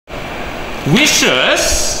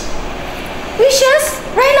Wishes? Wishes?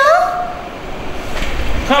 Right now?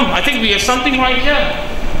 Come, I think we have something right here.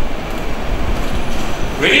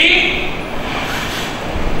 Ready?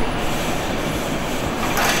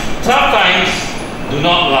 Tough times do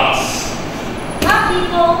not last. What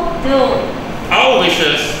people do. Our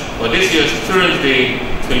wishes for this year's Children's Day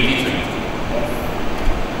 2020.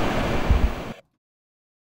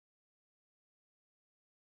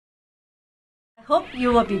 I hope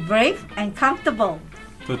you will be brave and comfortable.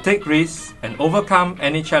 To take risks and overcome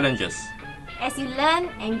any challenges. As you learn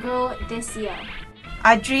and grow this year.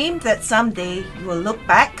 I dream that someday you will look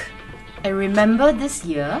back And remember this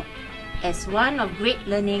year as one of great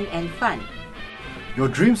learning and fun. Your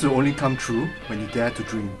dreams will only come true when you dare to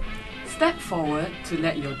dream. Step forward to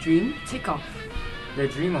let your dream take off. The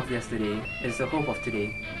dream of yesterday is the hope of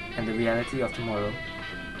today and the reality of tomorrow.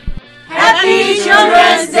 Happy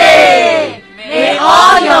Children's Day! May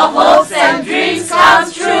all your hopes and dreams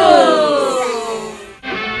come true!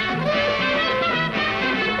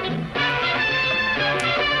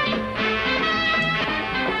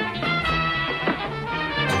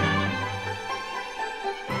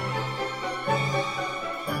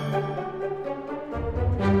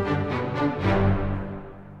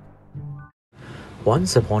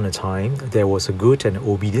 Once upon a time, there was a good and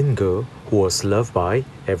obedient girl who was loved by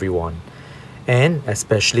everyone, and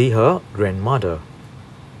especially her grandmother.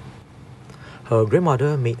 Her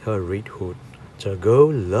grandmother made her a red hood. The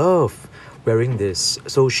girl loved wearing this,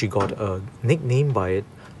 so she got a nickname by it,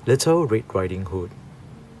 Little Red Riding Hood.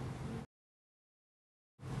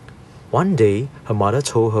 One day, her mother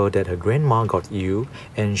told her that her grandma got ill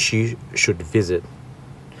and she should visit.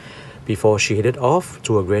 Before she headed off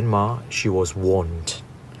to her grandma, she was warned.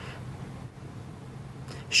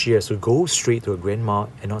 She has to go straight to her grandma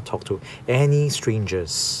and not talk to any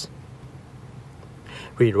strangers.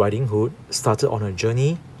 Red Riding Hood started on her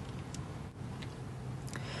journey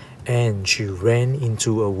and she ran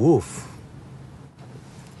into a wolf.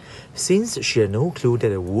 Since she had no clue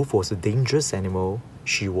that a wolf was a dangerous animal,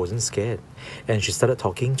 she wasn't scared and she started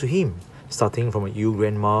talking to him, starting from her ill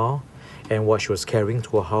grandma and what she was carrying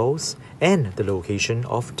to her house and the location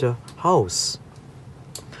of the house.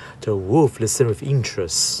 The wolf listened with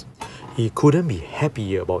interest. He couldn't be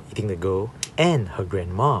happier about eating the girl and her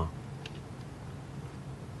grandma.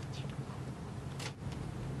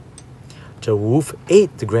 The wolf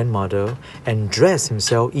ate the grandmother and dressed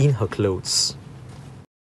himself in her clothes.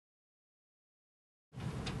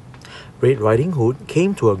 Red Riding Hood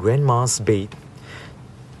came to her grandma's bed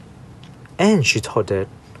and she thought that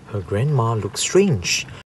her grandma looked strange.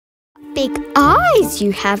 Big eyes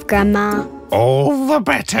you have, Grandma. All the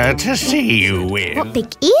better to see you with. What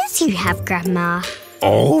big ears you have, Grandma.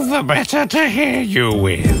 All the better to hear you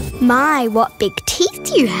with. My, what big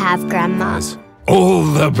teeth you have, Grandma. All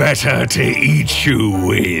the better to eat you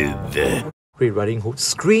with. Red Riding Hood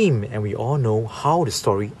screamed, and we all know how the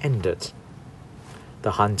story ended.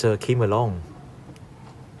 The hunter came along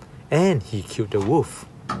and he killed the wolf.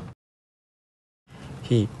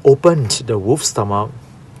 He opened the wolf's stomach,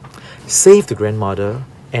 saved the grandmother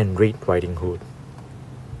and Red Riding Hood.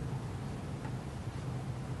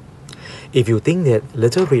 If you think that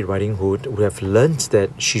Little Red Riding Hood would have learned that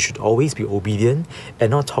she should always be obedient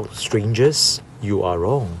and not talk to strangers, you are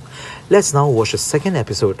wrong. Let's now watch the second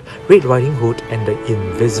episode, Red Riding Hood and the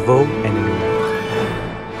Invisible Enemy.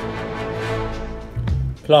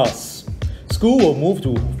 Class, school will move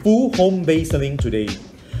to full home-based learning today.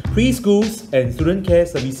 Preschools and student care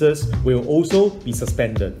services will also be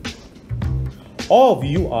suspended. All of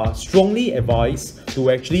you are strongly advised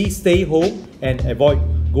to actually stay home and avoid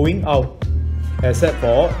going out, except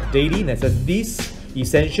for daily necessities,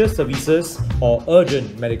 essential services, or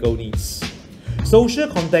urgent medical needs. Social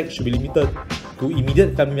contact should be limited to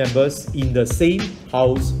immediate family members in the same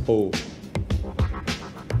household.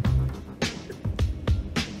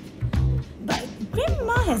 But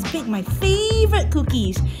Grandma has baked my favourite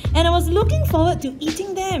cookies and I was looking forward to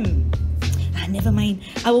eating them. Never mind,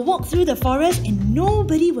 I will walk through the forest and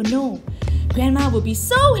nobody will know. Grandma will be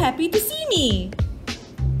so happy to see me.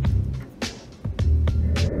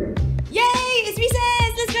 Yay! It's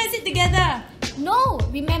recess! Let's go and sit together. No,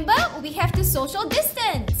 remember, we have to social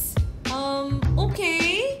distance.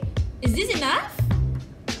 Okay. Is this enough?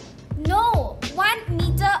 No, 1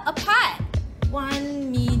 meter apart. 1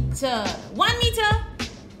 meter. 1 meter?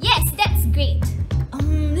 Yes, that's great.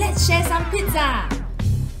 Let's share some pizza.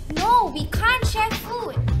 No, we can't share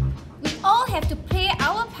food. We all have to play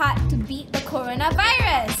our part to beat the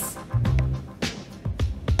coronavirus.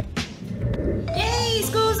 Yay,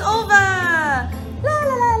 school's over! La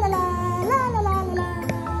la la la la la la la la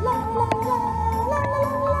la la la.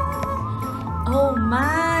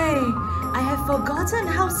 forgotten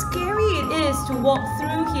how scary it is to walk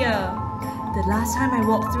through here. The last time I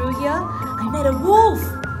walked through here, I met a wolf.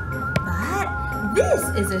 But this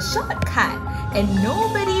is a shortcut and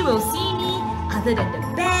nobody will see me other than the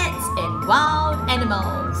bats and wild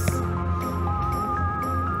animals.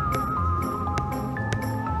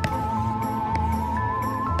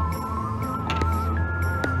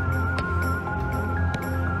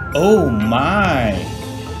 Oh my!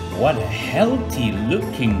 What a healthy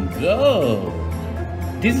looking girl!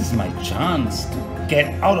 This is my chance to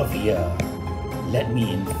get out of here. Let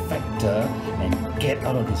me infect her and get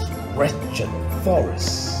out of this wretched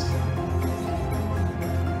forest.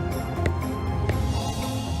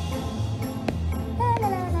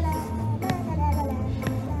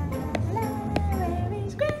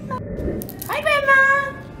 Hi,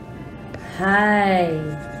 Grandma! Hi.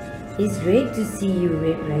 It's great to see you,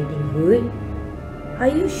 Red Riding Hood. Are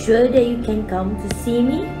you sure that you can come to see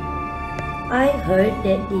me? I heard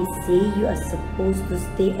that they say you are supposed to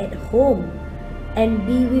stay at home and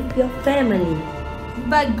be with your family.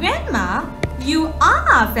 But Grandma, you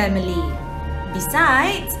are family.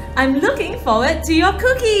 Besides, I'm looking forward to your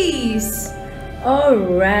cookies.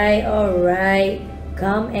 Alright.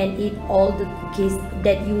 Come and eat all the cookies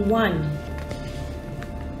that you want.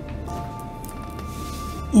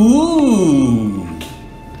 Ooh,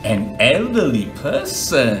 an elderly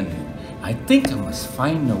person. I think I must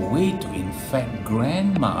find a way to infect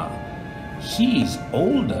Grandma. She is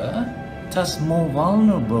older, thus more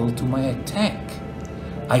vulnerable to my attack.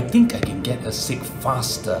 I think I can get her sick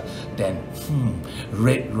faster than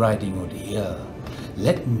Red Riding Hood here.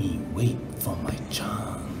 Let me wait for my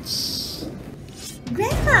chance.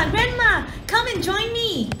 Grandma, come and join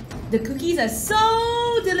me. The cookies are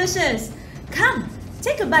so delicious. Come,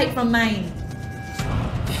 take a bite from mine.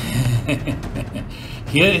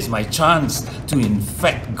 Here is my chance to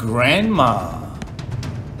infect Grandma.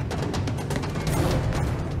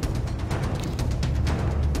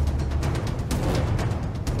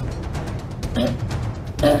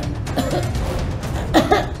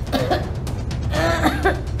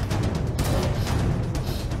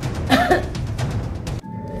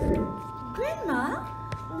 Grandma,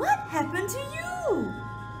 what happened to you?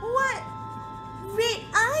 What red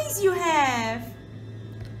eyes you have?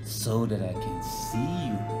 So that I can see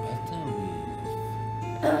you better with.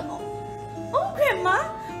 Oh, Grandma,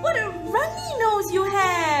 what a runny nose you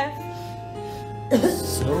have!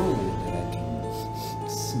 So that I can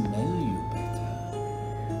smell you better.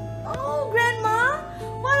 Oh, Grandma,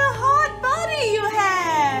 what a hot body you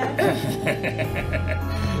have!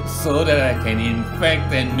 So that I can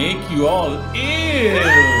infect and make you all ill.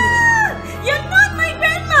 Ah! You're not my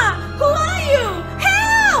grandma! Who are you?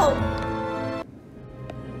 Help!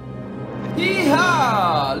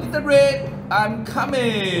 Hee-haw! Little Red, I'm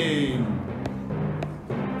coming!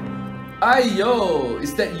 Ayo,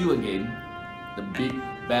 is that you again? The big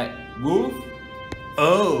bad wolf?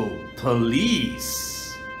 Oh,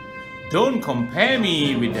 police! Don't compare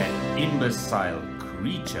me with that imbecile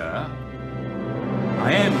creature.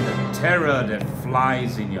 I am the terror that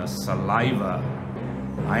flies in your saliva.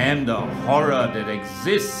 I am the horror that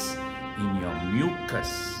exists in your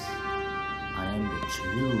mucus. I am the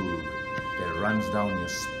chill that runs down your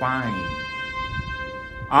spine.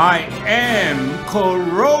 I am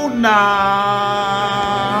Corona!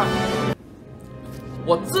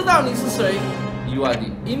 我知道你是谁 You are the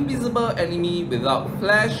invisible enemy without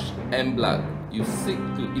flesh and blood. You seek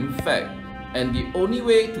to infect, and the only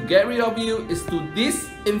way to get rid of you is to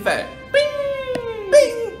disinfect. Bing!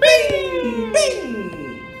 Bing! Bing!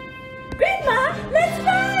 Bing! Grandma, let's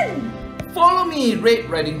run! Follow me, Red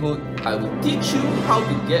Riding Hood. I will teach you how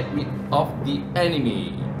to get rid of the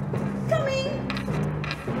enemy. Coming!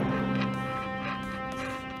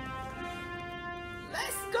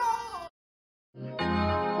 Let's go!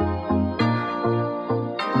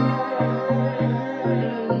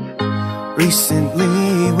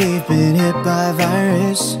 Recently we've been hit by a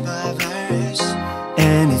virus,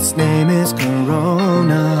 and its name is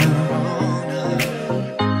Corona.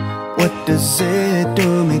 What does it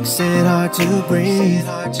do? Makes it hard to breathe.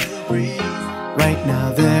 Right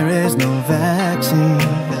now there is no vaccine.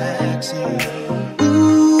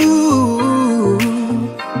 Ooh,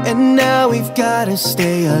 and now we've gotta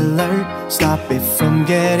stay alert, stop it from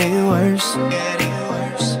getting worse.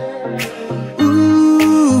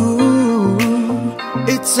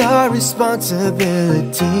 It's our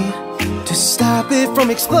responsibility to stop it from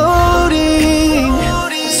exploding.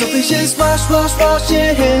 So please just wash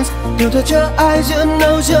your hands. Don't touch your eyes, your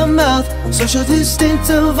nose, your mouth. Social distance,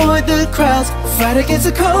 avoid the crowds. Fight against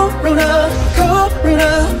the corona.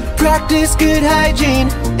 Practice good hygiene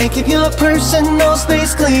and keep your personal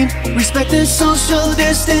space clean. Respect the social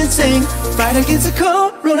distancing. Fight against the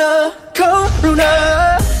corona.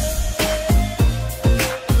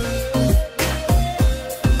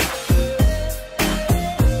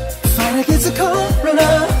 Fight against the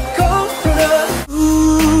corona.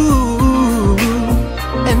 Ooh,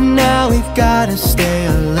 and now we've gotta stay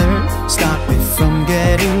alert. Stop it from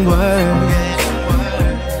getting worse.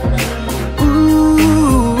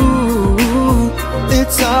 Ooh,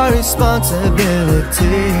 it's our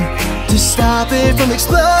responsibility to stop it from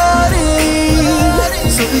exploding.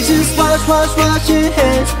 So please just wash your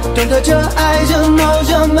hands. Don't touch your eyes, your nose,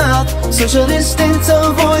 your mouth. Social distance,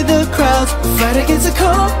 avoid the crowds. Fight against the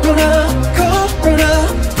corona.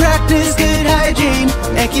 Practice good hygiene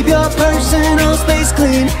and keep your personal space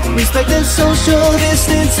clean. Respect the social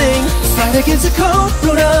distancing. Fight against the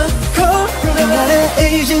corona. No matter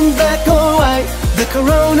Asian, black or white, the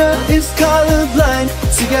corona is colorblind.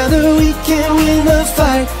 Together we can win the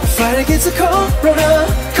fight. Fight against the corona.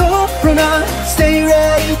 Stay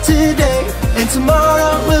ready today, and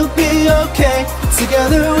tomorrow will be okay.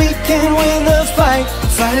 Together we can win the fight.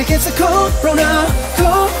 Fight against the corona.